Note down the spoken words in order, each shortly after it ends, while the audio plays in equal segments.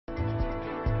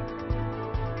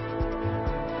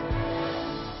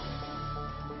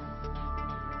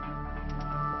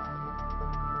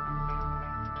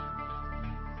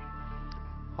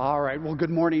All right. Well,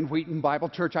 good morning, Wheaton Bible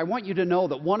Church. I want you to know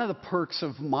that one of the perks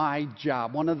of my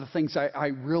job, one of the things I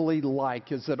really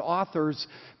like, is that authors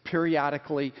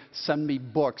periodically send me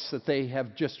books that they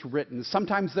have just written.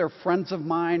 Sometimes they're friends of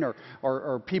mine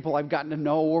or people I've gotten to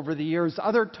know over the years.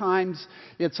 Other times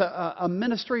it's a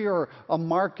ministry or a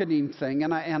marketing thing,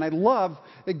 and I love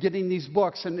getting these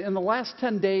books. And in the last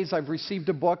 10 days, I've received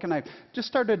a book, and I've just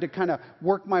started to kind of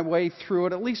work my way through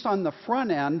it, at least on the front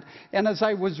end. And as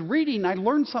I was reading, I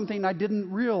learned something I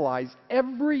didn't realize.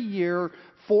 Every year,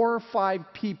 4 or 5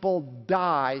 people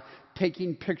die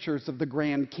taking pictures of the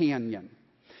Grand Canyon.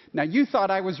 Now, you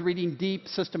thought I was reading deep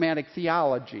systematic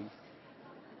theology.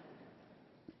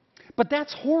 But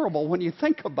that's horrible when you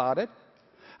think about it.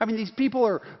 I mean, these people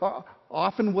are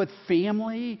often with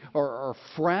family or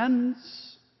friends,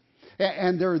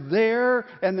 and they're there,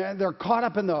 and they're caught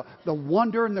up in the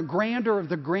wonder and the grandeur of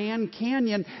the Grand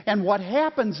Canyon. And what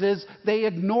happens is they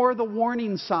ignore the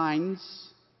warning signs.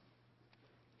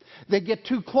 They get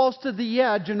too close to the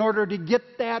edge in order to get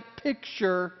that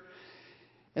picture,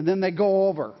 and then they go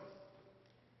over.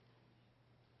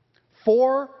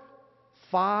 4,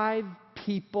 5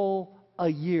 people a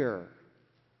year.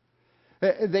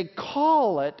 They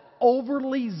call it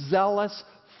overly zealous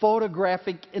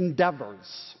photographic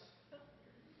endeavors.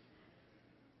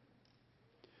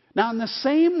 Now, in the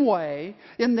same way,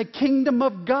 in the kingdom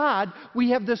of God, we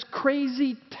have this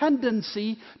crazy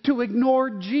tendency to ignore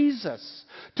Jesus,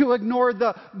 to ignore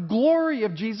the glory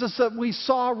of Jesus that we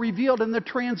saw revealed in the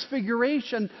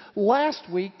Transfiguration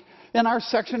last week in our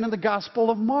section of the Gospel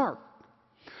of Mark.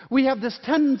 We have this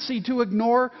tendency to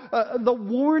ignore the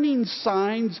warning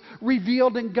signs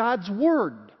revealed in God's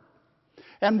Word.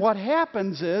 And what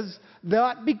happens is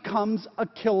that becomes a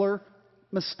killer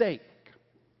mistake.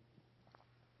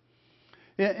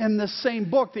 In this same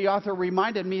book, the author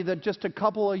reminded me that just a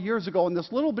couple of years ago in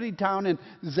this little bitty town in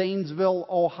Zanesville,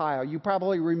 Ohio, you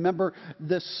probably remember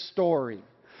this story.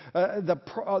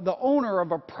 The owner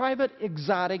of a private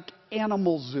exotic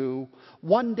animal zoo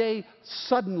one day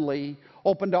suddenly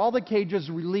opened all the cages,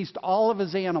 released all of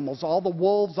his animals, all the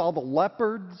wolves, all the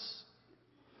leopards,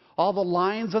 all the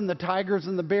lions and the tigers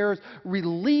and the bears,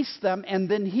 released them, and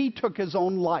then he took his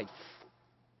own life.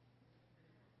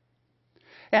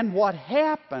 And what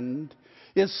happened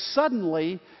is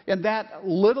suddenly, in that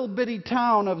little bitty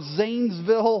town of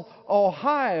Zanesville,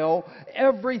 Ohio,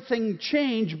 everything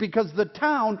changed because the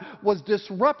town was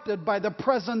disrupted by the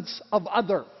presence of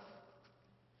other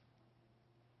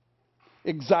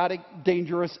exotic,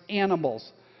 dangerous animals.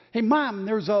 Hey, Mom,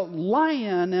 there's a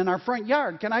lion in our front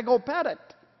yard. Can I go pet it?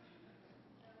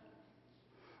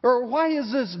 Or why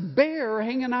is this bear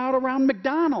hanging out around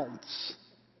McDonald's?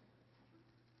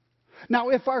 Now,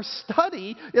 if our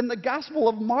study in the Gospel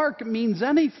of Mark means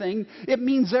anything, it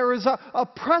means there is a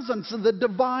presence of the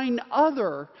divine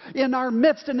other in our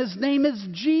midst, and his name is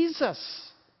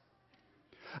Jesus.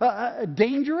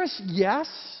 Dangerous? Yes.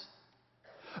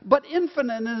 But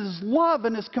infinite in his love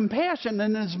and his compassion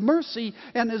and his mercy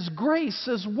and his grace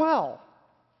as well.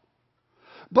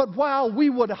 But while we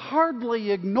would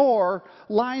hardly ignore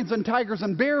lions and tigers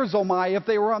and bears, oh my, if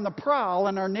they were on the prowl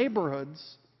in our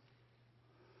neighborhoods,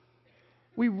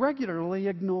 we regularly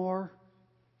ignore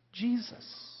Jesus.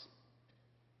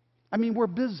 I mean, we're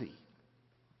busy.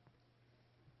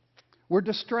 We're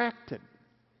distracted.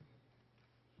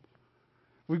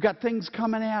 We've got things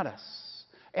coming at us.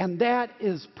 And that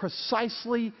is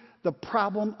precisely the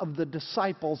problem of the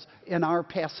disciples in our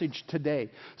passage today.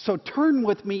 So turn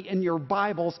with me in your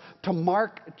Bibles to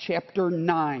Mark chapter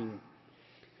 9.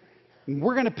 And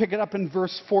we're going to pick it up in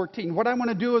verse 14. What I want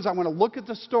to do is I want to look at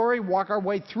the story, walk our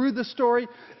way through the story,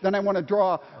 then I want to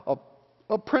draw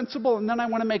a principle, and then I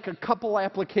want to make a couple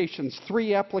applications,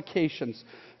 3 applications.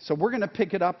 So we're going to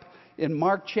pick it up in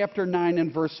Mark chapter 9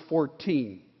 and verse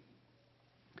 14.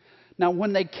 Now,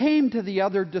 when they came to the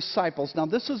other disciples, now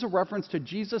this is a reference to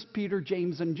Jesus, Peter,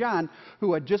 James, and John,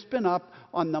 who had just been up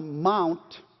on the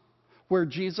mount where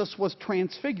Jesus was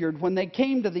transfigured. When they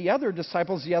came to the other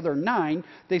disciples, the other 9,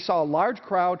 they saw a large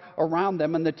crowd around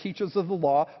them and the teachers of the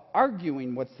law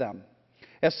arguing with them.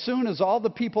 As soon as all the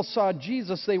people saw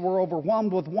Jesus, they were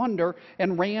overwhelmed with wonder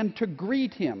and ran to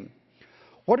greet him.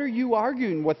 "What are you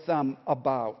arguing with them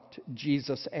about?"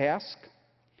 Jesus asked.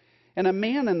 And a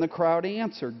man in the crowd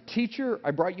answered, "Teacher,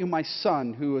 I brought you my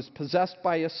son who is possessed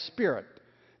by a spirit,"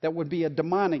 that would be a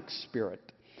demonic spirit.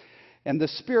 "And the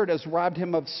spirit has robbed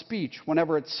him of speech.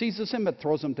 Whenever it seizes him, it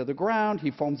throws him to the ground.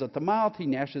 He foams at the mouth, he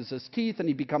gnashes his teeth, and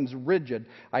he becomes rigid.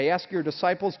 I asked your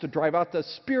disciples to drive out the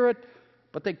spirit,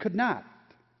 but they could not."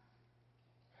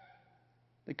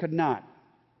 They could not.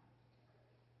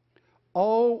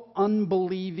 O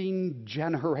unbelieving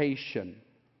generation.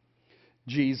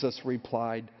 Jesus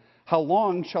replied, how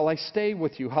long shall I stay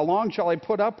with you? How long shall I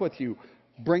put up with you?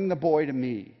 Bring the boy to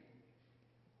me.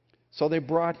 So they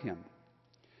brought him.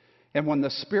 And when the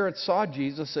spirit saw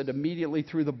Jesus, it immediately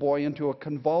threw the boy into a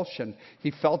convulsion.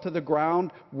 He fell to the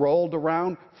ground, rolled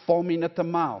around, foaming at the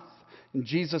mouth. And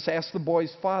Jesus asked the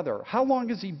boy's father, how long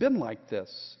has he been like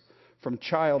this? From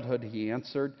childhood, he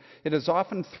answered. It has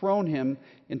often thrown him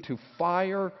into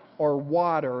fire or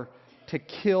water to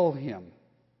kill him.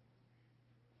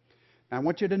 Now, I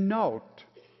want you to note,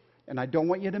 and I don't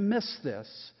want you to miss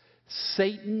this,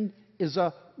 Satan is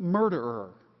a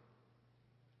murderer.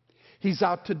 He's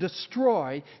out to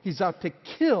destroy, he's out to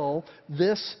kill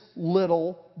this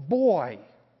little boy.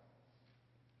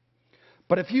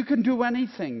 But if you can do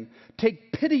anything,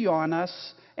 take pity on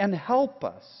us and help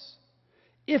us.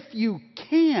 If you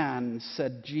can,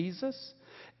 said Jesus,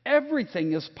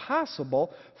 everything is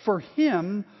possible for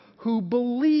him who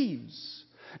believes.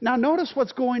 Now notice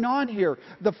what's going on here.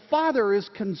 The father is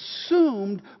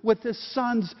consumed with his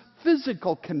son's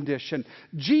physical condition.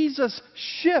 Jesus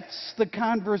shifts the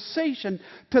conversation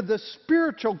to the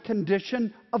spiritual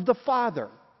condition of the father.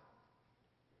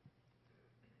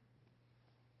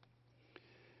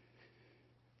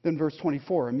 Then verse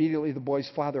 24, immediately the boy's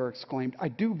father exclaimed, I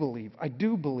do believe.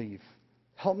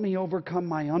 Help me overcome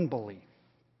my unbelief.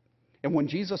 And when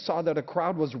Jesus saw that a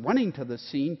crowd was running to the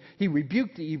scene, he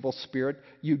rebuked the evil spirit.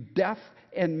 You deaf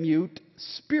and mute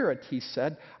spirit, he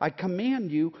said, I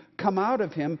command you, come out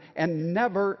of him and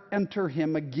never enter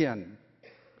him again.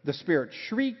 The spirit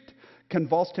shrieked,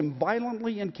 convulsed him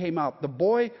violently, and came out. The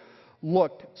boy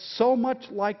looked so much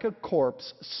like a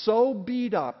corpse, so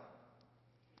beat up,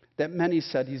 that many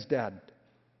said he's dead.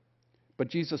 But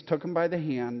Jesus took him by the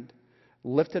hand,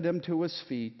 lifted him to his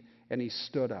feet, and he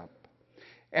stood up.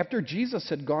 After Jesus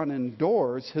had gone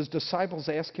indoors, his disciples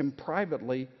asked him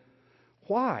privately,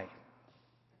 why?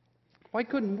 Why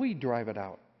couldn't we drive it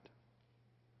out?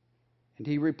 And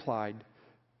he replied,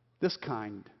 this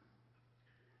kind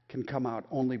can come out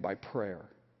only by prayer.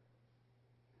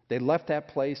 They left that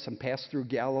place and passed through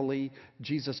Galilee.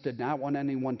 Jesus did not want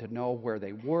anyone to know where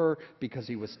they were because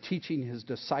he was teaching his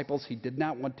disciples. He did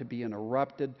not want to be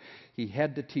interrupted. He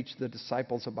had to teach the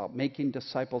disciples about making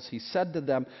disciples. He said to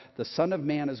them, the Son of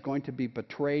Man is going to be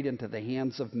betrayed into the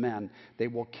hands of men. They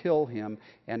will kill him,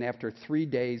 and after 3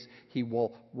 days he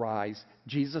will rise.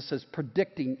 Jesus is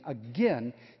predicting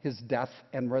again his death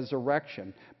and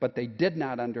resurrection, but they did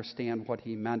not understand what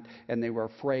he meant, and they were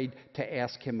afraid to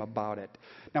ask him about it.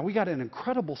 Now, we got an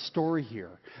incredible story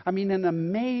here. I mean, an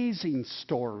amazing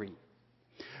story.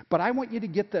 But I want you to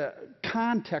get the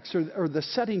context or the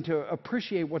setting to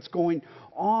appreciate what's going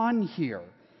on here.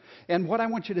 And what I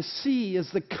want you to see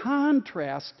is the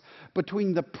contrast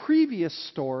between the previous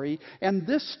story and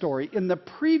this story. In the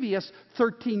previous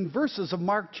 13 verses of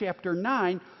Mark chapter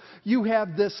 9, you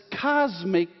have this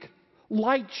cosmic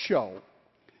light show.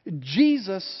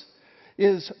 Jesus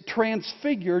is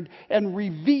transfigured and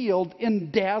revealed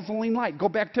in dazzling light. Go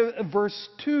back to verse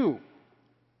 2.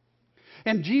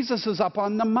 And Jesus is up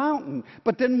on the mountain.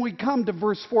 But then we come to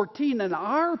verse 14 in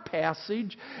our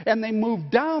passage, and they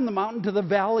move down the mountain to the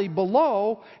valley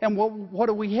below. And what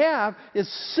do we have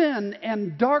is sin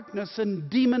and darkness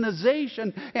and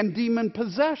demonization and demon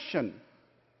possession.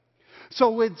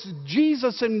 So it's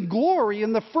Jesus in glory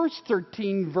in the first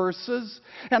 13 verses,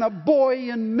 and a boy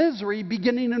in misery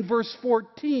beginning in verse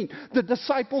 14. The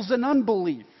disciples in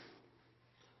unbelief.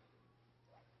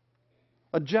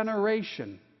 A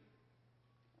generation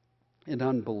in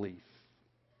unbelief.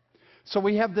 So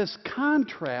we have this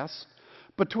contrast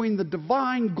between the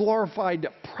divine glorified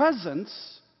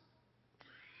presence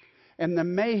and the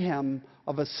mayhem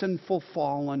of a sinful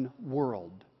fallen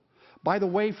world. By the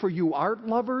way, for you art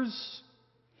lovers,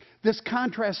 this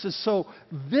contrast is so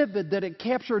vivid that it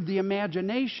captured the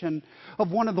imagination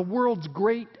of one of the world's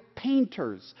great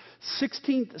painters,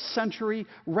 16th century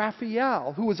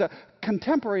Raphael, who was a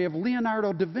contemporary of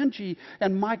Leonardo da Vinci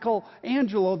and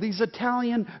Michelangelo, these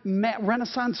Italian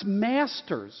Renaissance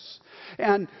masters.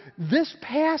 And this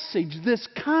passage, this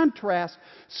contrast,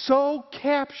 so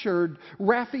captured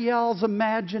Raphael's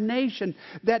imagination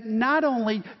that not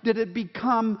only did it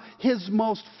become his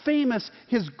most famous,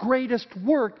 his greatest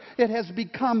work, it has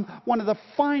become one of the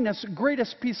finest,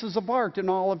 greatest pieces of art in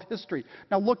all of history.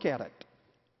 Now look at it.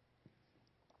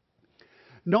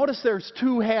 Notice there's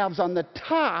two halves. On the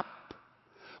top,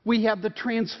 We have the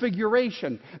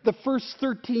transfiguration, the first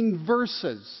 13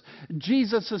 verses.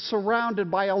 Jesus is surrounded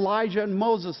by Elijah and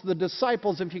Moses. The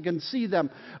disciples, if you can see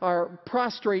them, are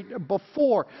prostrate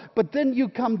before. But then you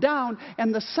come down,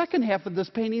 and the second half of this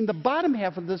painting, the bottom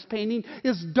half of this painting,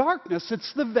 is darkness.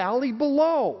 It's the valley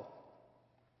below.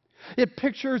 It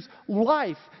pictures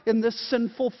life in this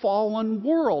sinful, fallen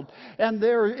world. And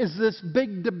there is this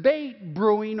big debate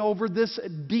brewing over this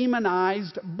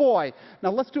demonized boy.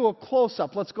 Now let's do a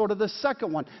close-up. Let's go to the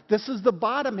second one. This is the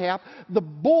bottom half. The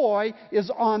boy is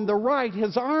on the right.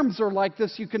 His arms are like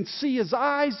this. You can see his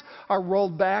eyes are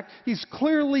rolled back. He's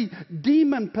clearly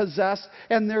demon-possessed.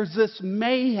 And there's this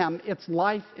mayhem. It's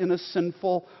life in a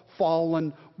sinful,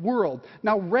 fallen world.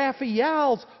 Now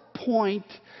Raphael's point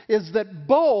is that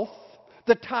both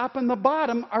the top and the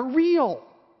bottom are real.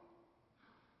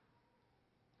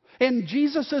 And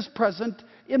Jesus is present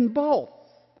in both.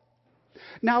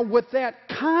 Now, with that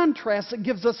contrast, it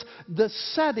gives us the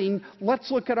setting. Let's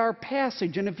look at our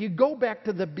passage. And if you go back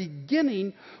to the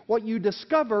beginning, what you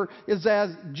discover is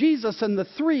as Jesus and the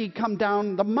three come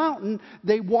down the mountain,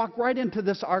 they walk right into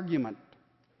this argument.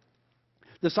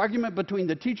 This argument between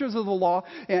the teachers of the law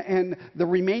and the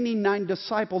remaining 9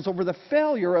 disciples over the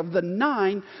failure of the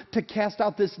 9 to cast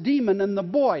out this demon in the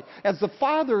boy. As the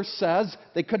father says,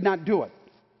 they could not do it.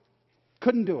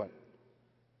 Couldn't do it.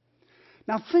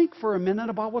 Now think for a minute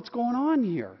about what's going on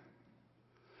here.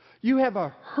 You have a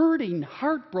hurting,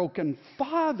 heartbroken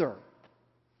father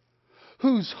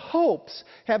whose hopes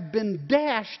have been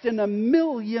dashed in a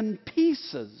million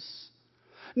pieces.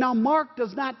 Now, Mark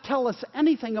does not tell us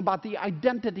anything about the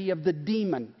identity of the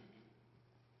demon,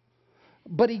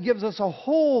 but he gives us a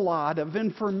whole lot of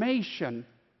information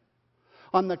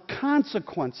on the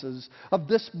consequences of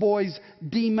this boy's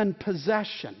demon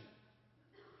possession.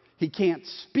 He can't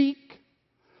speak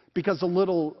because a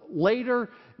little later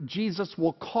Jesus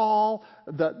will call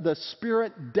the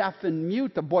spirit deaf and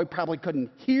mute. The boy probably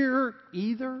couldn't hear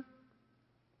either.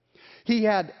 He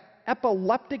had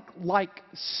epileptic-like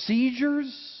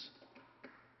seizures,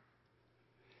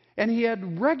 and he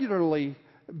had regularly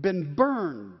been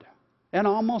burned and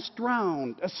almost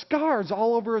drowned, scars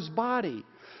all over his body.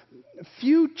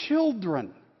 Few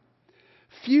children,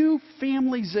 few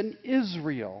families in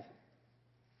Israel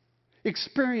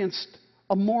experienced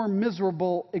a more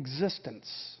miserable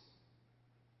existence.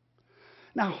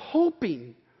 Now,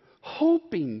 hoping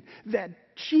that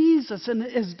Jesus and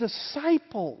his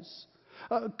disciples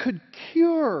could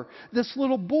cure this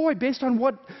little boy based on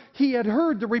what he had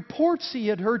heard, the reports he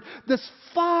had heard. This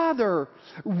father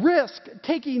risked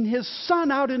taking his son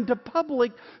out into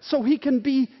public so he can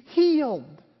be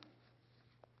healed.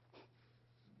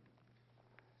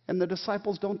 And the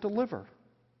disciples don't deliver.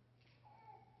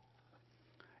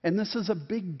 And this is a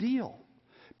big deal.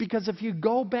 Because if you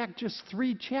go back just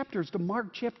 3 chapters to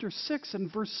Mark chapter 6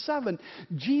 and verse 7,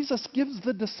 Jesus gives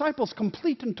the disciples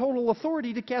complete and total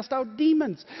authority to cast out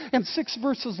demons. And 6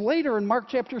 verses later in Mark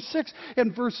chapter 6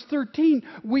 and verse 13,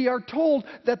 we are told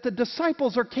that the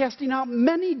disciples are casting out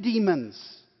many demons.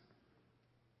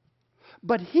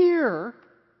 But here,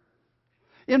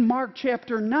 in Mark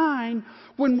chapter 9,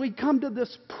 when we come to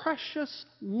this precious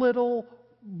little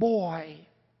boy,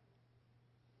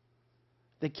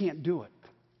 they can't do it.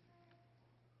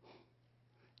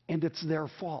 And it's their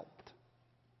fault.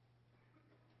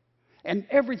 And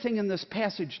everything in this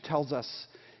passage tells us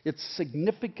it's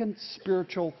significant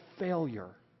spiritual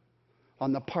failure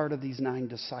on the part of these 9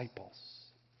 disciples.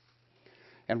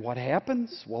 And what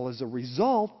happens? Well, as a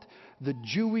result, the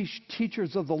Jewish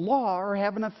teachers of the law are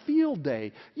having a field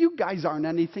day. You guys aren't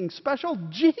anything special.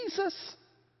 Jesus,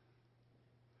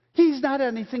 he's not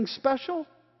anything special.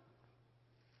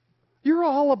 You're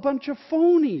all a bunch of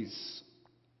phonies.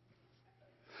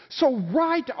 So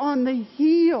right on the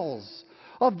heels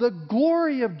of the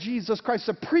glory of Jesus Christ,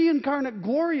 the pre-incarnate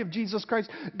glory of Jesus Christ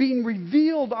being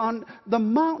revealed on the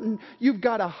mountain, you've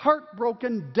got a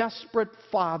heartbroken, desperate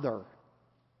father.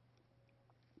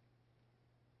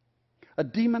 A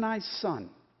demonized son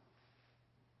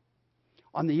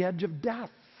on the edge of death.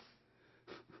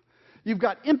 You've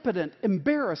got impotent,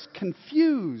 embarrassed,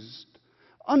 confused,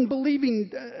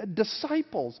 unbelieving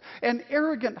disciples and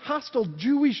arrogant, hostile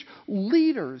Jewish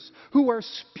leaders who are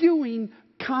spewing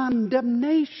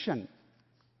condemnation.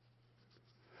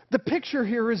 The picture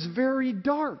here is very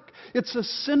dark. It's a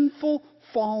sinful,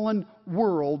 fallen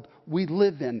world we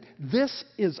live in. This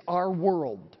is our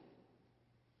world.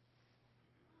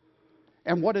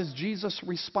 And what is Jesus'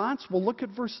 response? Well, look at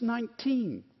verse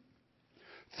 19.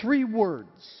 3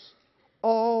 words.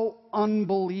 Oh,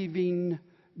 unbelieving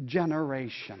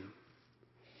generation.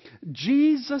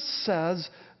 Jesus says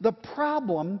the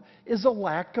problem is a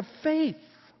lack of faith.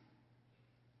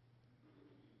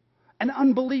 An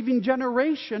unbelieving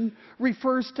generation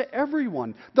refers to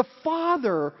everyone. The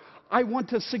Father, I want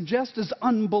to suggest, is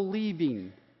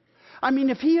unbelieving. I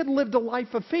mean, if he had lived a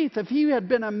life of faith, if he had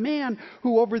been a man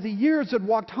who over the years had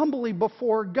walked humbly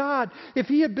before God, if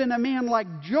he had been a man like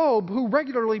Job who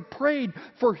regularly prayed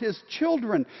for his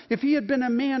children, if he had been a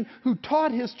man who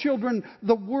taught his children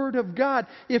the Word of God,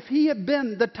 if he had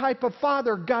been the type of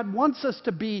father God wants us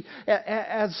to be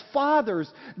as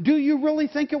fathers, do you really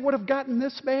think it would have gotten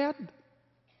this bad?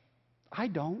 I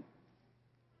don't.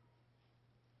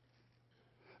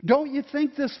 Don't you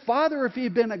think this father, if he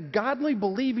had been a godly,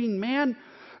 believing man,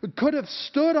 could have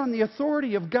stood on the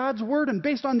authority of God's Word and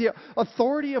based on the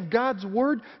authority of God's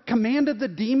Word, commanded the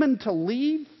demon to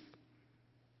leave?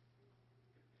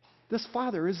 This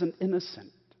father isn't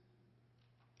innocent.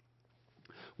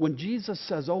 When Jesus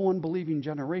says, "Oh, unbelieving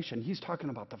generation," he's talking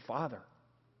about the Father.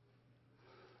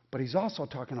 But he's also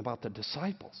talking about the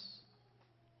disciples.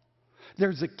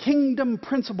 There's a kingdom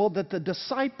principle that the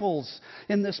disciples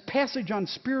in this passage on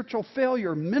spiritual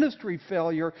failure, ministry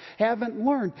failure, haven't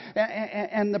learned.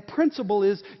 And the principle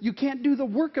is you can't do the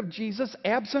work of Jesus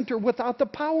absent or without the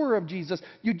power of Jesus.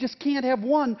 You just can't have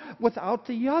one without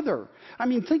the other. I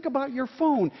mean, think about your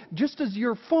phone. Just as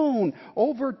your phone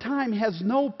over time has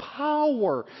no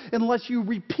power unless you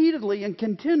repeatedly and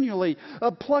continually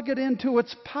plug it into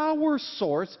its power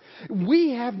source, we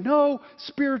have no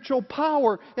spiritual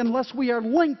power unless we are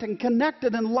linked and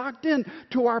connected and locked in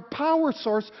to our power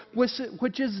source,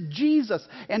 which is Jesus.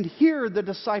 And here the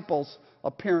disciples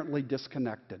apparently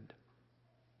disconnected.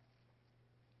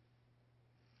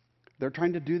 They're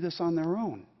trying to do this on their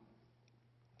own.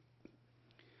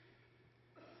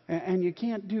 And you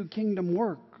can't do kingdom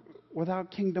work without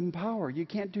kingdom power. You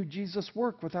can't do Jesus'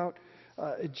 work without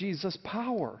Jesus'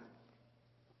 power.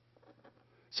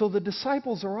 So the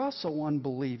disciples are also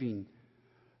unbelieving.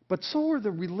 But so are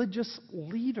the religious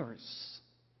leaders.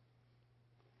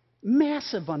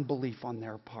 Massive unbelief on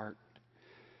their part.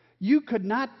 You could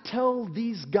not tell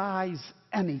these guys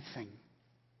anything.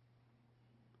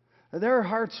 Their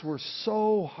hearts were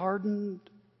so hardened.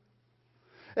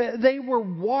 They were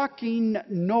walking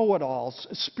know-it-alls,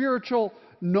 spiritual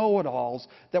know-it-alls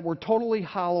that were totally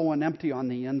hollow and empty on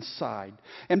the inside.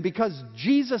 And because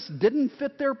Jesus didn't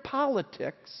fit their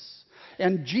politics,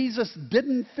 and Jesus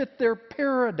didn't fit their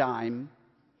paradigm,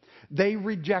 they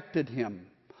rejected him.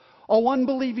 Oh,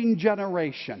 unbelieving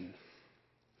generation.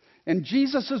 And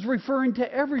Jesus is referring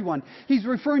to everyone. He's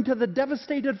referring to the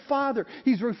devastated father.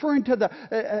 He's referring to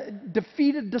the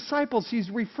defeated disciples. He's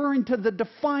referring to the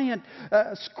defiant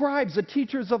scribes, the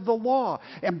teachers of the law.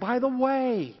 And by the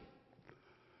way,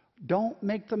 don't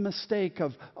make the mistake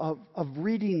of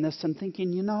reading this and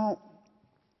thinking, you know,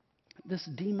 this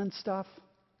demon stuff,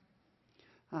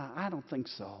 I don't think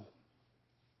so.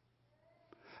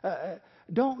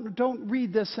 Don't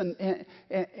read this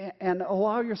and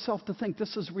allow yourself to think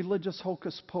this is religious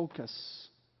hocus pocus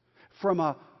from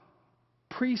a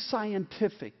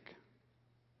pre-scientific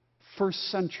first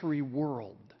century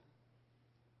world.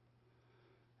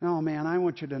 No, man, I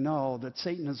want you to know that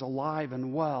Satan is alive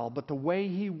and well, but the way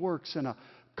he works in a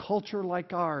culture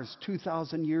like ours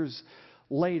 2,000 years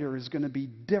later is going to be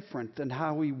different than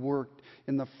how he worked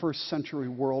in the first century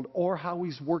world or how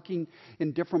he's working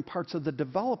in different parts of the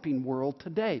developing world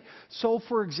today. So,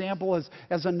 for example,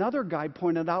 as another guy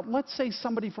pointed out, let's say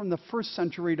somebody from the first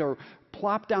century to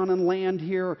plop down and land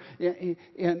here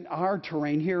in our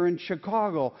terrain here in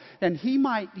Chicago, and he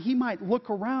might look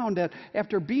around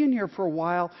after being here for a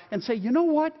while and say, you know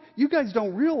what, you guys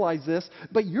don't realize this,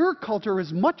 but your culture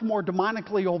is much more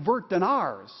demonically overt than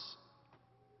ours.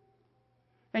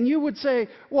 And you would say,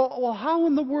 well, how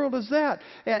in the world is that?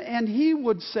 And he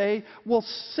would say, well,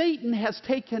 Satan has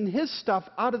taken his stuff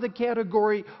out of the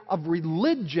category of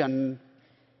religion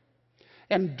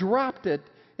and dropped it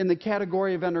in the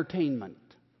category of entertainment.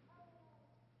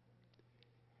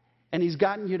 And he's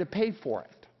gotten you to pay for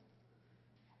it.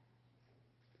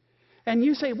 And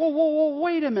you say, whoa,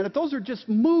 wait a minute. Those are just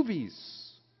movies,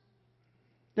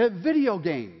 video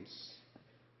games,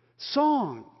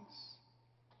 songs.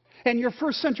 And your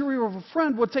first century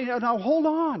friend would say, now hold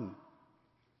on.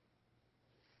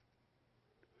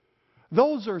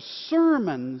 Those are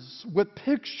sermons with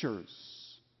pictures.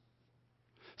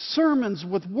 Sermons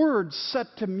with words set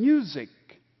to music.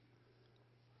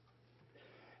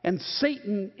 And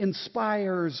Satan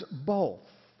inspires both.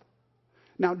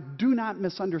 Now, do not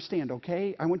misunderstand,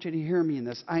 okay? I want you to hear me in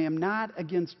this. I am not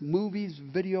against movies,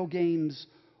 video games,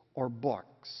 or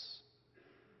books.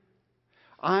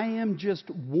 I am just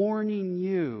warning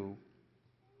you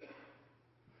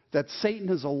that Satan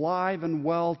is alive and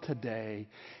well today,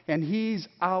 and he's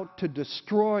out to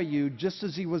destroy you just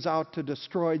as he was out to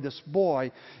destroy this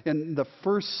boy in the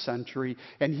first century,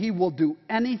 and he will do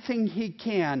anything he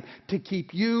can to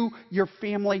keep you, your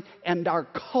family, and our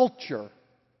culture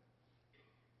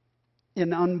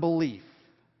in unbelief.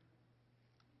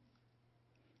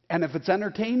 And if it's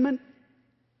entertainment,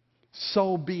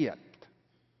 so be it.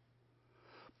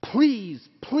 Please,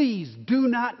 please do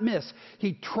not miss.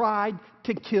 He tried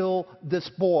to kill this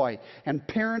boy. And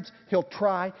parents, he'll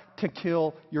try to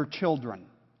kill your children.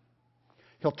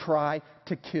 He'll try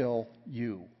to kill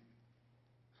you.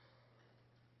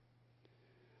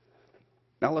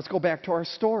 Now let's go back to our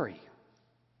story.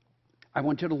 I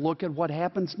want you to look at what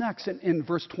happens next. In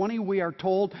verse 20, we are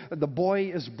told the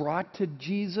boy is brought to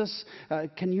Jesus.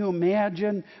 Can you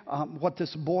imagine what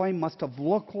this boy must have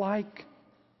looked like?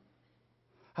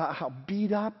 How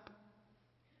beat up.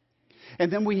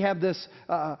 And then we have this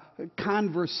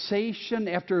conversation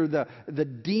after the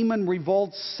demon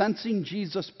revolts, sensing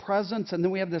Jesus' presence. And then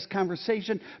we have this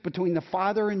conversation between the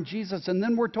Father and Jesus. And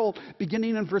then we're told,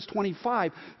 beginning in verse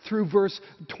 25 through verse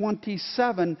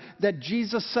 27, that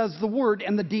Jesus says the word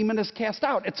and the demon is cast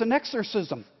out. It's an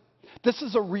exorcism. This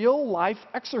is a real life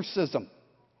exorcism.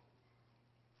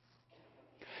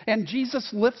 And Jesus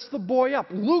lifts the boy up.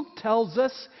 Luke tells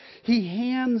us he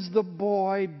hands the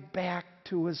boy back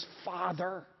to his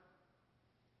father.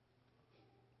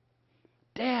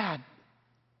 Dad,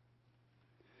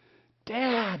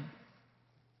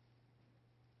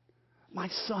 my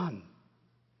son.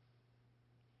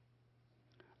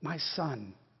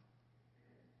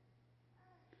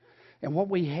 And what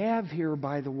we have here,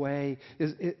 by the way,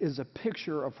 is a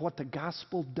picture of what the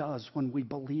gospel does when we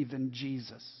believe in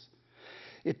Jesus.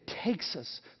 It takes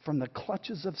us from the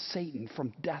clutches of Satan,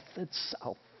 from death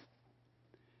itself,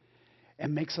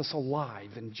 and makes us alive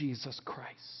in Jesus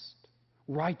Christ,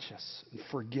 righteous and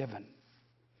forgiven.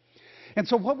 And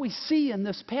so what we see in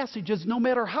this passage is no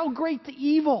matter how great the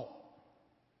evil,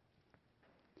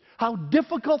 how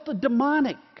difficult the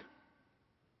demonic,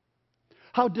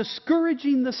 how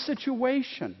discouraging the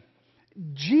situation,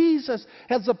 Jesus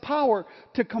has the power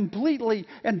to completely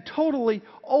and totally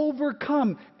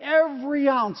overcome every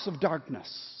ounce of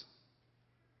darkness.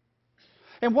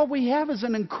 And what we have is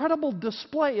an incredible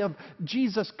display of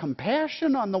Jesus'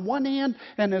 compassion on the one hand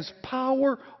and his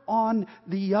power on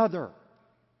the other.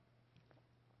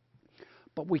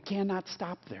 But we cannot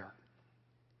stop there,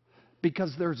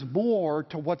 because there's more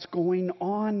to what's going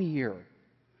on here.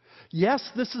 Yes,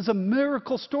 this is a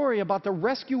miracle story about the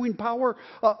rescuing power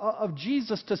of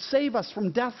Jesus to save us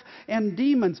from death and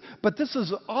demons. But this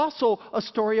is also a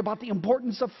story about the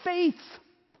importance of faith,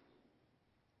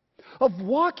 of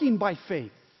walking by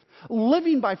faith,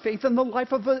 living by faith in the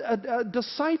life of a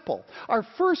disciple. Our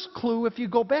first clue, if you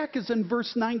go back, is in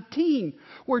verse 19,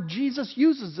 where Jesus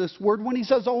uses this word when he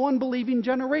says, "Oh, unbelieving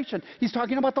generation." He's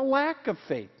talking about the lack of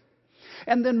faith.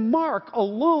 And then Mark,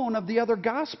 alone of the other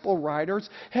gospel writers,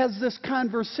 has this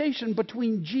conversation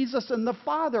between Jesus and the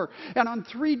Father. And on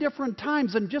 3 different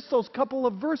times, in just those couple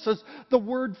of verses, the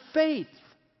word faith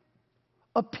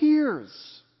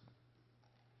appears.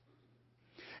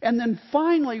 And then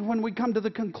finally, when we come to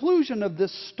the conclusion of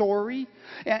this story,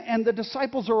 and the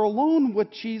disciples are alone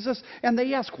with Jesus, and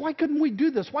they ask, why couldn't we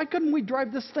do this? Why couldn't we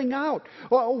drive this thing out?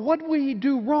 Well, what did we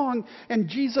do wrong? And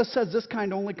Jesus says, this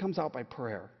kind only comes out by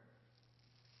prayer.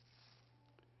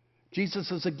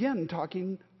 Jesus is again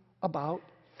talking about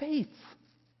faith.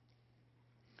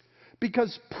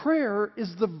 Because prayer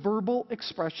is the verbal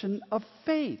expression of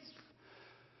faith.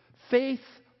 Faith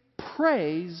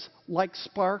prays like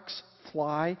sparks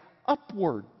fly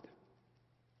upward.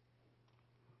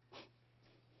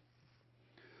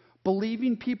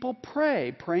 Believing people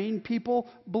pray. Praying people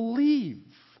believe.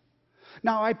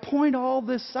 Now, I point all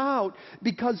this out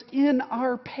because in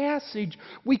our passage,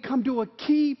 we come to a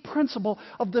key principle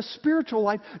of the spiritual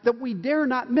life that we dare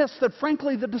not miss, that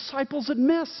frankly the disciples had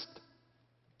missed.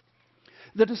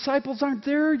 The disciples aren't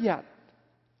there yet.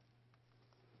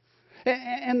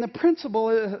 And the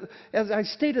principle, as I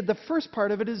stated, the first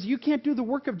part of it is you can't do the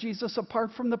work of Jesus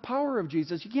apart from the power of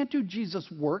Jesus. You can't do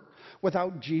Jesus' work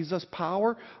without Jesus'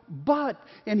 power. But,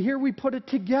 and here we put it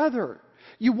together,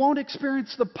 you won't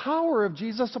experience the power of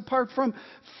Jesus apart from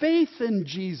faith in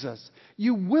Jesus.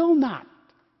 You will not.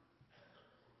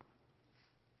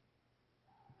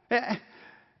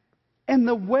 And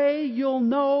the way you'll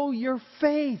know your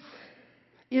faith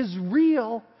is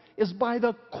real is by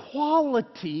the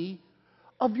quality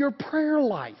of your prayer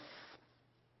life.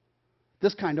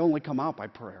 This kind only come out by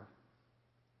prayer.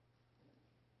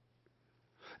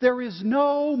 There is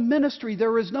no ministry.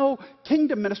 There is no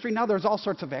kingdom ministry. Now, there's all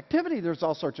sorts of activity. There's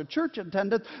all sorts of church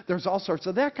attendance. There's all sorts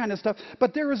of that kind of stuff.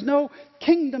 But there is no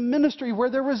kingdom ministry where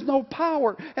there is no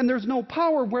power. And there's no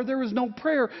power where there is no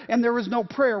prayer. And there is no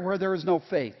prayer where there is no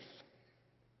faith.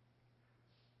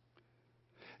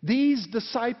 These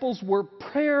disciples were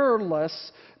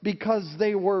prayerless because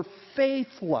they were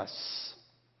faithless.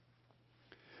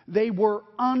 They were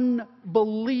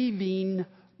unbelieving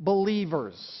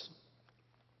believers.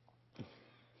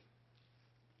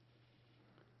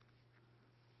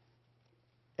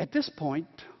 At this point,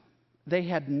 they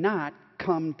had not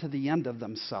come to the end of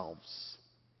themselves.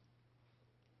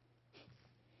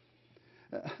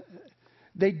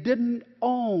 They didn't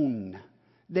own,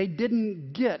 they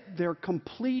didn't get their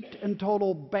complete and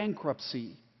total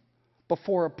bankruptcy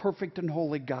before a perfect and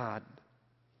holy God.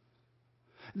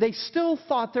 They still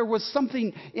thought there was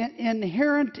something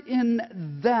inherent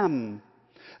in them,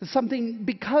 something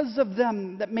because of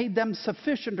them that made them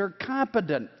sufficient or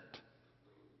competent.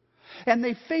 And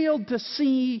they failed to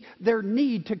see their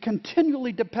need to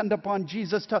continually depend upon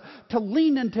Jesus, to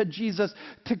lean into Jesus,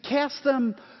 to cast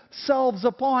themselves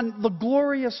upon the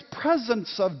glorious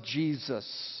presence of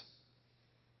Jesus.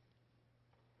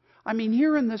 I mean,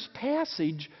 here in this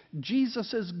passage,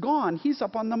 Jesus is gone. He's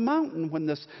up on the mountain when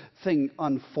this thing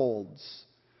unfolds.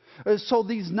 So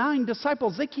these 9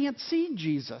 disciples, they can't see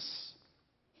Jesus.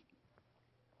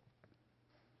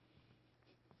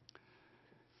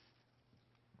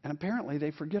 And apparently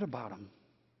they forget about him.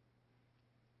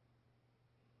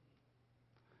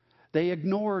 They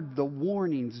ignored the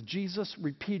warnings, Jesus'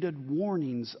 repeated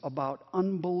warnings about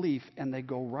unbelief, and they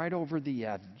go right over the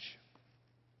edge.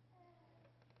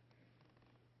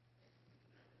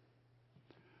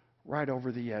 Right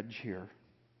over the edge here.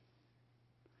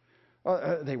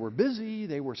 They were busy,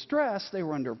 they were stressed, they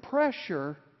were under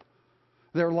pressure,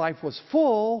 their life was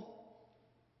full,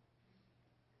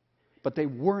 but they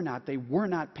were not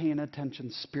paying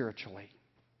attention spiritually.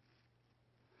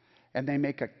 And they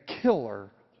make a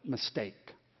killer mistake.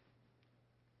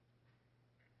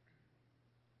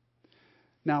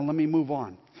 Now, let me move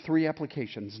on. 3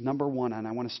 applications. Number 1, and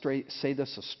I want to say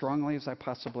this as strongly as I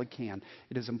possibly can.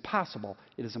 It is impossible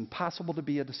to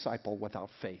be a disciple without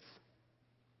faith.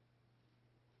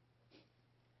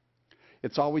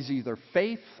 It's always either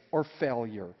faith or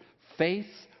failure. Faith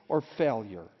or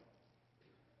failure.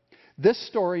 This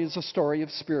story is a story of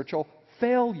spiritual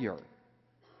failure.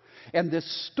 And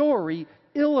this story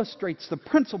illustrates the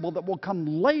principle that will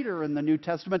come later in the New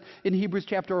Testament in Hebrews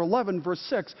chapter 11, verse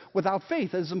 6. Without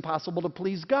faith, it is impossible to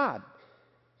please God.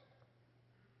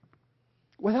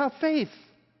 Without faith,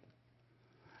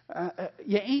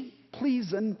 you ain't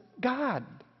pleasing God.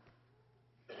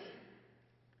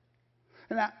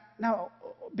 Now,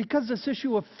 because this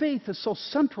issue of faith is so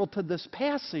central to this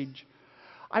passage,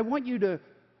 I want you to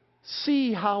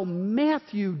see how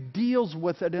Matthew deals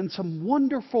with it in some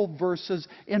wonderful verses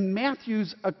in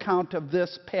Matthew's account of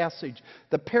this passage,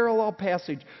 the parallel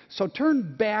passage. So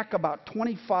turn back about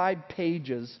 25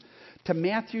 pages to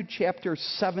Matthew chapter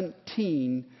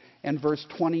 17 and verse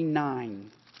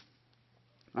 29.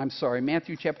 I'm sorry,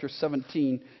 Matthew chapter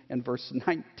 17 and verse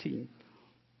 19.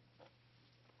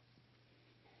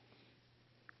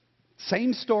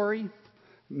 Same story,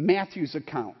 Matthew's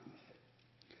account.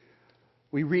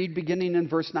 We read beginning in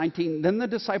verse 19, then the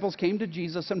disciples came to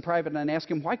Jesus in private and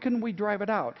asked him, why couldn't we drive it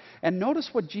out? And notice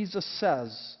what Jesus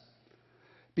says,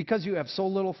 because you have so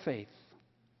little faith.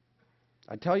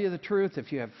 I tell you the truth,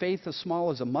 if you have faith as small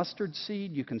as a mustard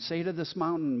seed, you can say to this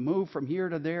mountain, move from here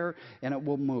to there, and it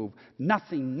will move.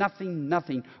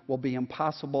 Nothing will be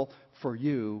impossible for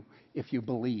you if you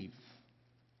believe.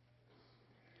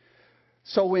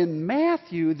 So in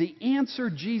Matthew, the answer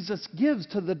Jesus gives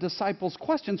to the disciples'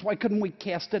 questions, why couldn't we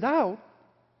cast it out,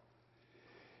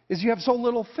 is you have so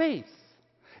little faith.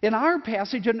 In our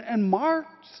passage, in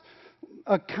Mark's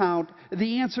account,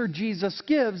 the answer Jesus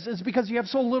gives is because you have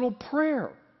so little prayer.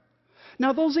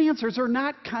 Now, those answers are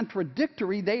not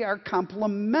contradictory, they are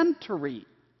complementary.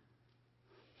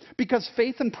 Because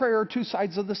faith and prayer are 2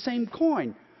 sides of the same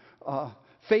coin.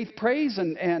 Faith prays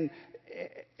and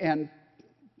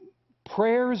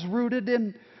prayer is rooted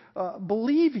in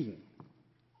believing.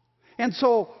 And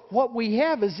so what we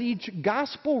have is each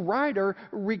gospel writer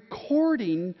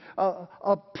recording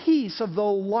a piece of the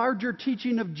larger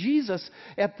teaching of Jesus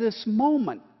at this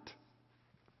moment.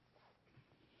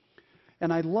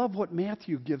 And I love what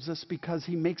Matthew gives us because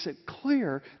he makes it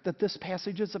clear that this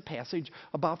passage is a passage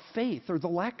about faith or the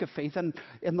lack of faith in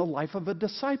the life of a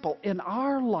disciple in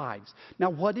our lives.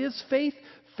 Now, what is faith?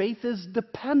 Faith is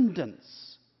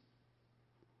dependence.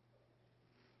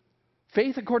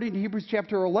 Faith, according to Hebrews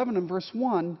chapter 11 and verse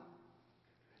 1,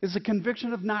 is the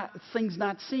conviction of things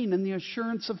not seen and the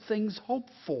assurance of things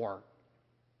hoped for.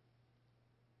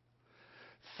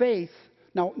 Faith,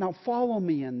 now follow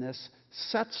me in this,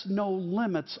 sets no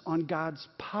limits on God's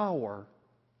power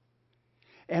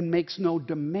and makes no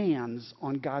demands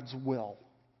on God's will.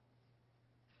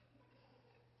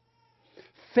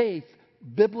 Faith,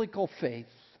 biblical faith,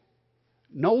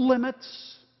 no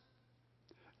limits,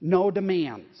 no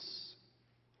demands.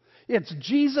 It's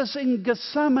Jesus in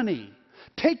Gethsemane.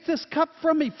 Take this cup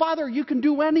from me. Father, you can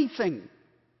do anything,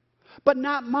 but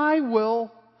not my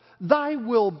will, thy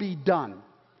will be done.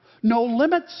 No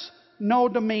limits, no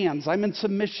demands. I'm in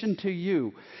submission to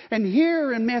you. And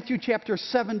here in Matthew chapter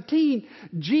 17,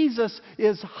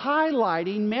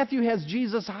 Matthew has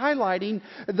Jesus highlighting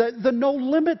the no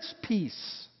limits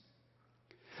piece.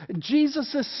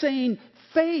 Jesus is saying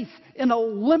faith in a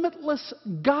limitless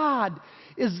God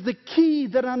is the key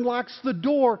that unlocks the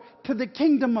door to the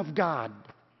kingdom of God.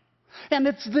 And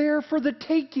it's there for the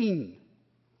taking.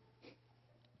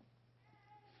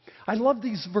 I love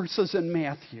these verses in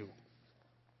Matthew.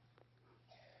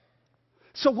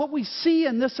 So what we see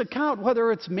in this account,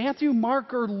 whether it's Matthew,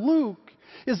 Mark, or Luke,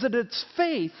 is that it's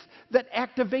faith that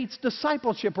activates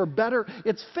discipleship, or better,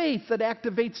 it's faith that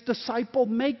activates disciple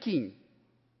making.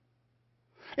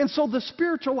 And so the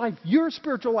spiritual life, your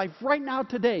spiritual life right now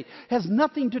today, has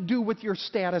nothing to do with your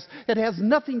status. It has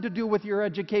nothing to do with your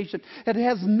education. It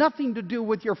has nothing to do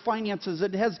with your finances.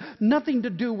 It has nothing to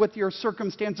do with your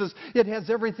circumstances. It has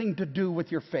everything to do with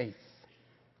your faith.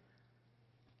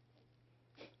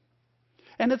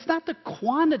 And it's not the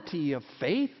quantity of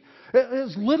faith,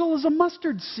 as little as a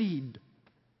mustard seed.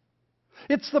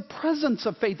 It's the presence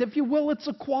of faith. If you will, it's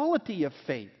the quality of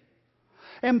faith.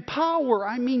 And power,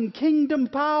 I mean kingdom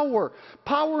power.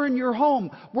 Power in your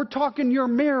home. We're talking your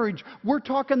marriage. We're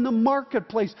talking the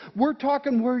marketplace. We're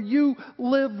talking where you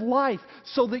live life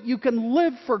so that you can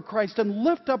live for Christ and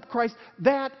lift up Christ.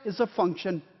 That is a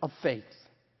function of faith.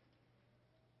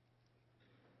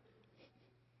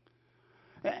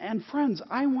 And friends,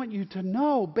 I want you to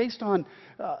know, based on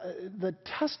the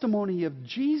testimony of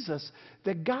Jesus,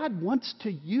 that God wants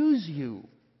to use you.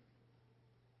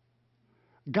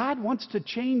 God wants to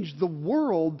change the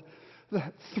world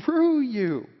through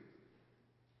you.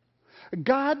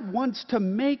 God wants to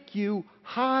make you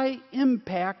high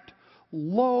impact,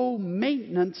 low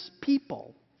maintenance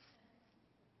people.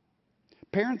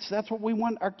 Parents, that's what we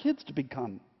want our kids to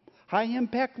become. High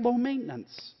impact, low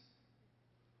maintenance.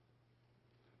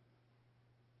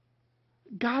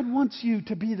 God wants you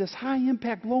to be this high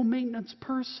impact, low maintenance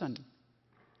person.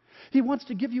 He wants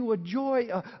to give you a joy,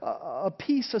 a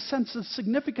peace, a sense of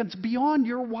significance beyond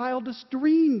your wildest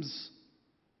dreams.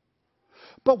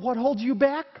 But what holds you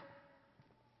back?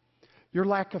 Your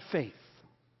lack of faith.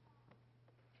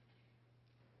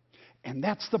 And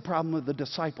that's the problem with the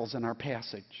disciples in our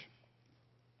passage.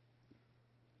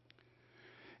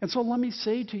 And so let me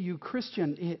say to you,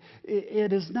 Christian,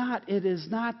 it is not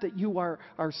that you are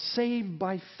saved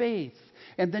by faith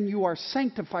and then you are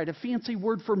sanctified, a fancy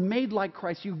word for made like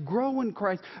Christ. You grow in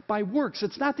Christ by works.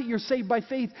 It's not that you're saved by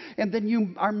faith and then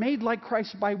you are made like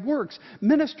Christ by works.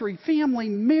 Ministry, family,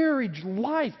 marriage,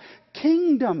 life,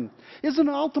 kingdom isn't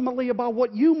ultimately about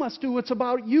what you must do. It's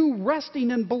about you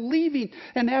resting and believing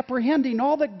and apprehending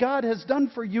all that God has done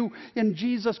for you in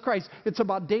Jesus Christ. It's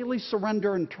about daily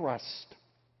surrender and trust.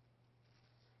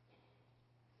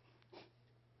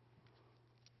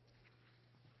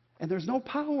 And there's no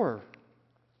power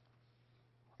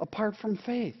apart from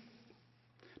faith.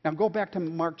 Now go back to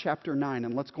Mark chapter 9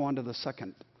 and let's go on to the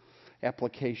second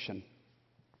application.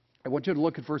 I want you to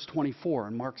look at verse 24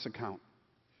 in Mark's account.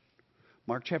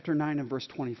 Mark chapter 9 and verse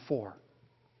 24.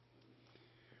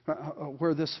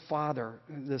 Where this father,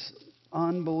 this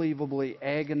unbelievably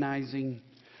agonizing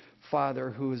father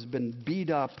who has been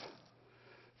beat up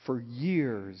for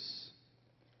years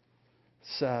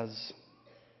says,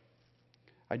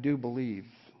 I do believe,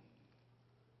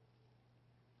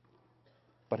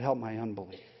 but help my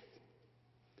unbelief.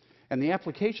 And the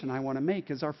application I want to make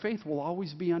is our faith will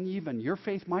always be uneven. Your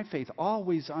faith, my faith,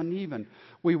 always uneven.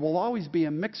 We will always be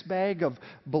a mixed bag of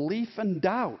belief and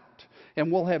doubt. And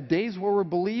we'll have days where we're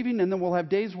believing, and then we'll have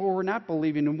days where we're not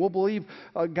believing. And we'll believe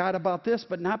God about this,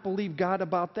 but not believe God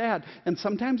about that. And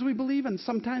sometimes we believe, and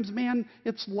sometimes, man,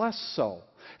 it's less so.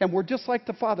 And we're just like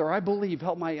the Father. I believe,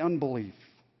 help my unbelief.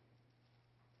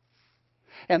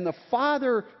 And the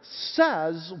Father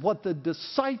says what the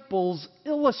disciples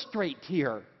illustrate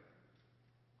here.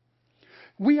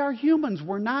 We are humans.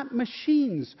 We're not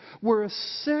machines. We're a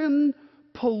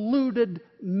sin-polluted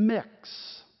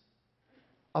mix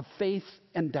of faith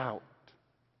and doubt.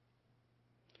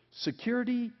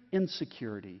 security,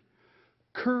 insecurity,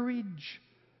 courage,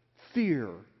 fear,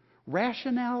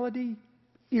 rationality,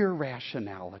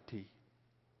 irrationality,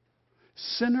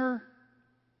 sinner,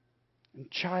 and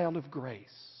child of grace.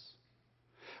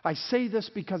 I say this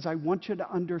because I want you to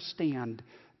understand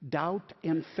doubt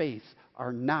and faith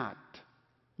are not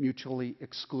mutually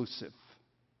exclusive.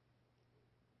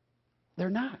 They're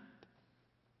not.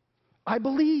 I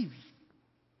believe.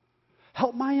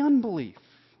 Help my unbelief.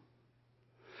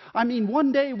 I mean,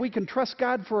 one day we can trust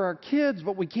God for our kids,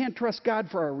 but we can't trust God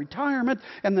for our retirement.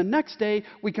 And the next day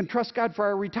we can trust God for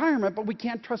our retirement, but we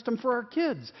can't trust Him for our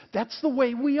kids. That's the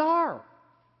way we are.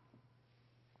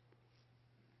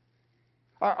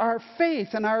 Our faith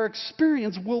and our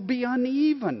experience will be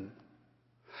uneven.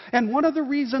 And one of the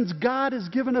reasons God has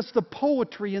given us the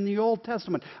poetry in the Old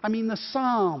Testament, I mean the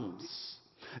Psalms,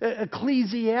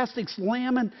 Ecclesiastes,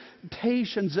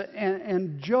 Lamentations,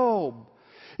 and Job,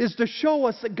 is to show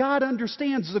us that God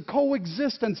understands the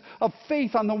coexistence of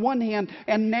faith on the one hand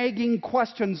and nagging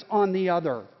questions on the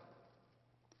other.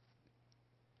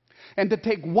 And to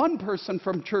take one person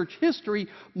from church history,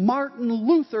 Martin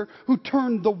Luther, who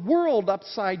turned the world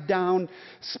upside down,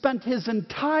 spent his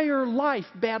entire life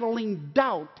battling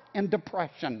doubt and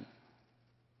depression.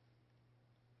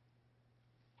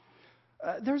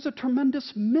 There's a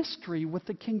tremendous mystery with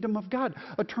the kingdom of God,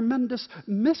 a tremendous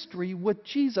mystery with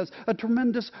Jesus, a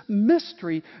tremendous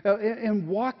mystery in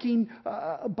walking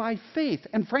by faith.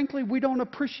 And frankly, we don't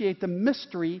appreciate the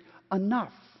mystery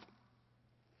enough.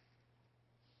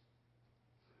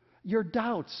 Your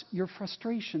doubts, your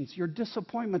frustrations, your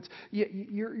disappointments,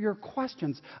 your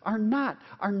questions are not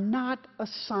a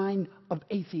sign of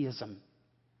atheism.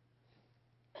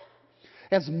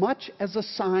 As much as a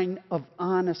sign of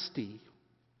honesty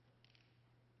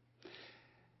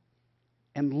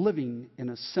and living in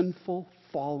a sinful,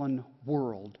 fallen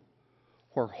world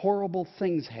where horrible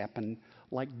things happen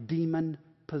like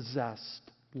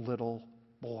demon-possessed little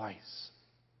boys.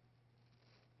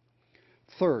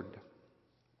 Third,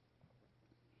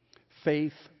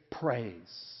 faith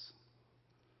prays.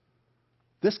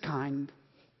 This kind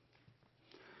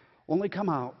only come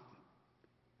out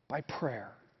by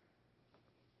prayer.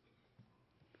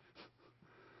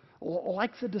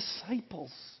 Like the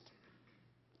disciples,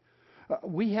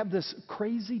 we have this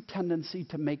crazy tendency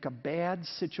to make a bad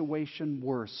situation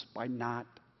worse by not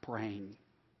praying.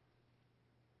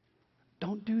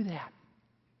 Don't do that.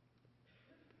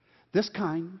 This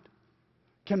kind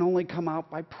can only come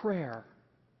out by prayer.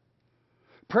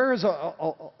 Prayer is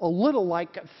a little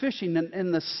like fishing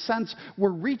in the sense we're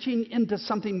reaching into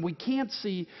something we can't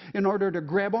see in order to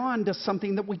grab on to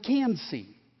something that we can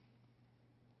see.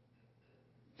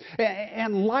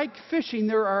 And like fishing,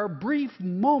 there are brief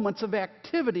moments of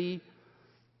activity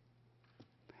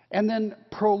and then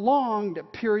prolonged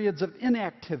periods of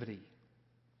inactivity.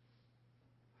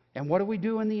 And what do we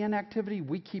do in the inactivity?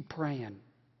 We keep praying.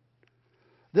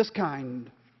 This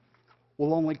kind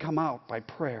will only come out by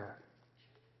prayer.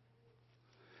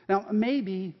 Now,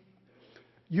 maybe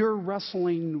you're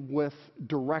wrestling with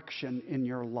direction in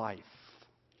your life.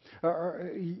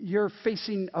 Or you're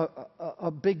facing a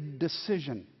big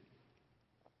decision.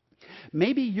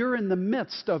 Maybe you're in the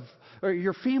midst of, or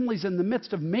your family's in the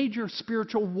midst of major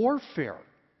spiritual warfare.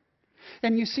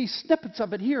 And you see snippets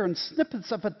of it here and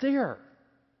snippets of it there.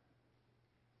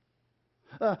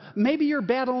 Maybe you're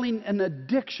battling an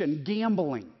addiction,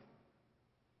 gambling,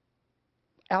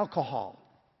 alcohol,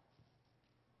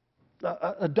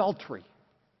 adultery,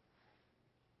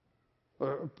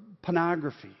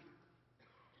 pornography.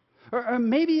 Or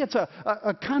maybe it's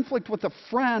a conflict with a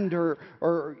friend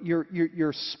or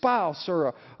your spouse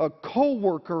or a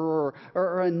coworker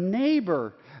or a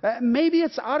neighbor. Maybe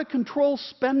it's out of control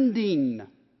spending,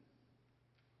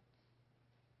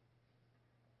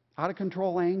 out of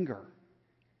control anger.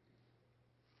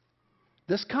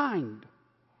 This kind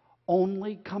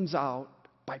only comes out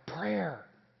by prayer.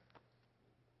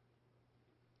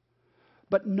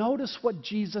 But notice what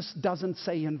Jesus doesn't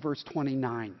say in verse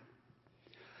 29.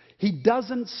 He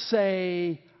doesn't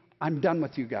say, I'm done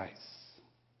with you guys.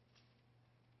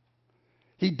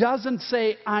 He doesn't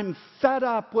say, I'm fed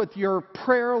up with your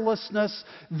prayerlessness.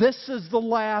 This is the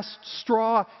last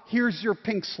straw. Here's your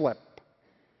pink slip.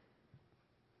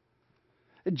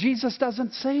 Jesus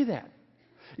doesn't say that.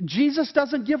 Jesus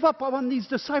doesn't give up on these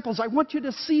disciples. I want you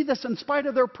to see this in spite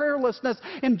of their prayerlessness.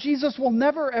 And Jesus will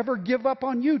never, ever give up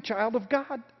on you, child of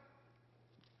God.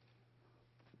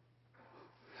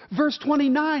 Verse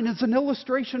 29 is an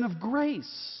illustration of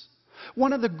grace.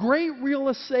 One of the great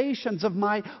realizations of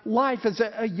my life as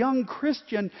a young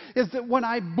Christian is that when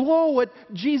I blow it,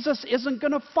 Jesus isn't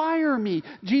going to fire me.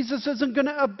 Jesus isn't going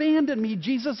to abandon me.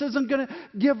 Jesus isn't going to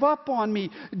give up on me.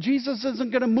 Jesus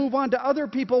isn't going to move on to other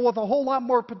people with a whole lot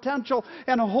more potential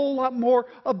and a whole lot more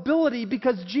ability,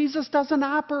 because Jesus doesn't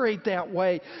operate that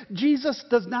way. Jesus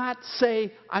does not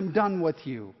say, I'm done with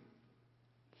you.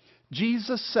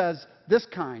 Jesus says this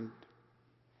kind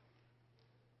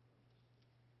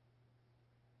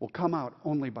will come out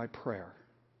only by prayer.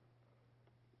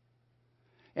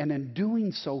 And in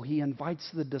doing so, he invites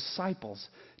the disciples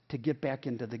to get back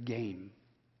into the game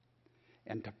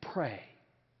and to pray.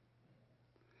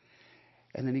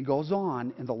 And then he goes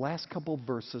on in the last couple of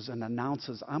verses and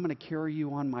announces, I'm going to carry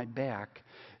you on my back,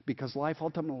 because life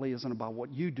ultimately isn't about what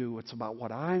you do, it's about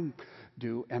what I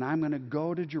do. And I'm going to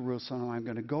go to Jerusalem, I'm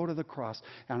going to go to the cross,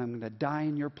 and I'm going to die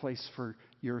in your place for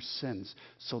your sins,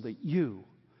 so that you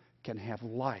can have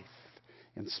life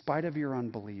in spite of your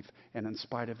unbelief and in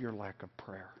spite of your lack of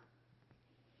prayer.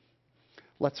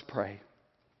 Let's pray.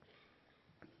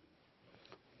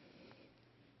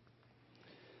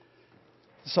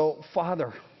 So,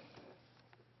 Father,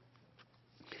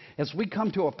 as we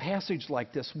come to a passage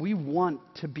like this, we want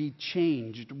to be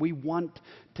changed. We want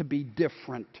to be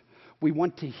different. We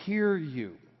want to hear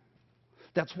you.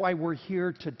 That's why we're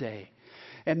here today.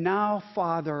 And now,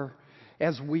 Father,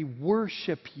 as we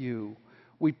worship you,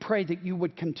 we pray that you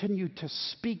would continue to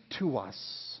speak to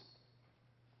us,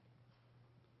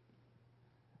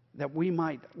 that we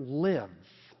might live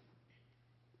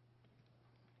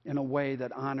in a way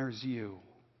that honors you.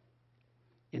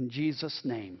 In Jesus'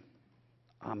 name,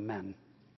 amen.